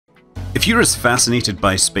If you're as fascinated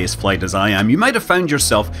by spaceflight as I am, you might have found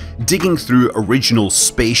yourself digging through original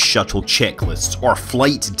Space Shuttle checklists or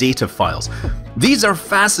flight data files. These are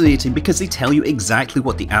fascinating because they tell you exactly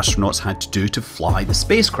what the astronauts had to do to fly the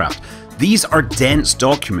spacecraft. These are dense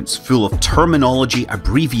documents full of terminology,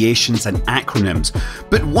 abbreviations and acronyms,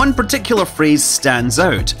 but one particular phrase stands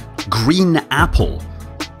out: green apple.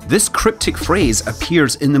 This cryptic phrase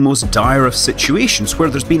appears in the most dire of situations where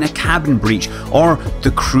there's been a cabin breach or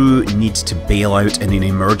the crew needs to bail out in an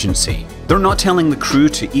emergency. They're not telling the crew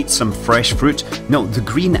to eat some fresh fruit. No, the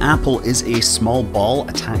green apple is a small ball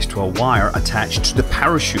attached to a wire attached to the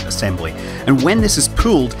parachute assembly, and when this is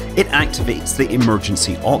pulled, it activates the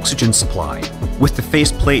emergency oxygen supply. With the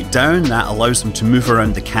faceplate down, that allows them to move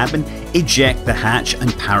around the cabin, eject the hatch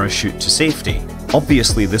and parachute to safety.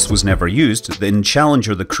 Obviously this was never used. In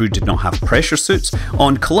Challenger the crew did not have pressure suits.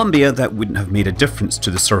 On Columbia that wouldn't have made a difference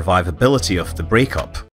to the survivability of the breakup.